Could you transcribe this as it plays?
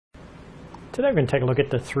Today we're going to take a look at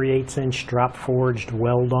the 3/8 inch drop forged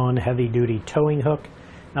Weld-On heavy duty towing hook.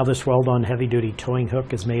 Now this Weld-On heavy duty towing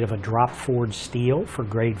hook is made of a drop forged steel for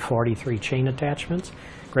grade 43 chain attachments.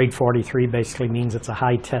 Grade 43 basically means it's a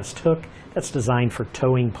high test hook that's designed for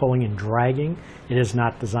towing, pulling, and dragging. It is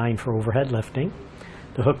not designed for overhead lifting.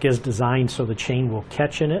 The hook is designed so the chain will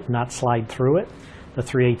catch in it, not slide through it. The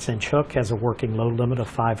 3/8 inch hook has a working load limit of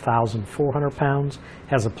 5,400 pounds,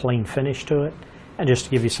 has a plain finish to it. And just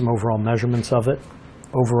to give you some overall measurements of it,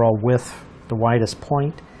 overall width, the widest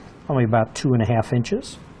point, only about 2.5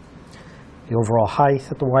 inches. The overall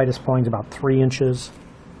height at the widest point is about 3 inches.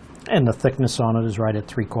 And the thickness on it is right at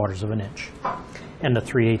 3/4 of an inch. And the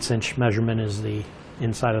 3/8 inch measurement is the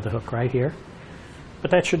inside of the hook right here.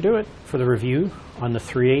 But that should do it for the review on the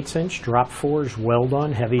 3/8 inch drop forged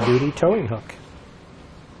Weld-On heavy duty towing hook.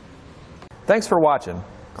 Thanks for watching.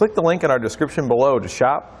 Click the link in our description below to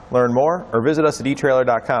shop, learn more, or visit us at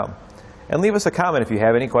etrailer.com. And leave us a comment if you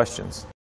have any questions.